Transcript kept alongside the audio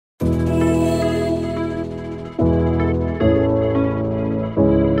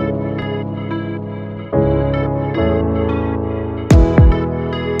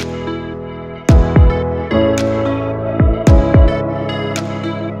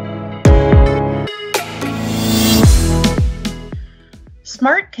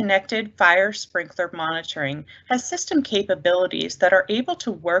Smart connected fire sprinkler monitoring has system capabilities that are able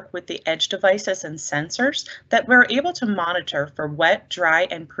to work with the edge devices and sensors that we're able to monitor for wet, dry,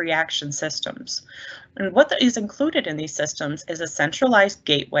 and pre-action systems. And what is included in these systems is a centralized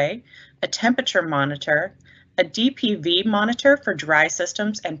gateway, a temperature monitor, a DPV monitor for dry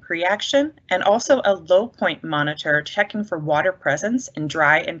systems and pre-action, and also a low point monitor checking for water presence in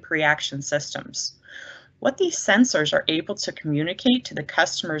dry and pre-action systems. What these sensors are able to communicate to the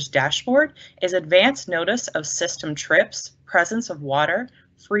customer's dashboard is advanced notice of system trips, presence of water,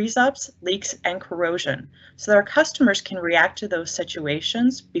 freeze-ups, leaks, and corrosion, so that our customers can react to those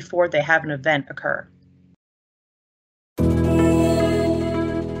situations before they have an event occur.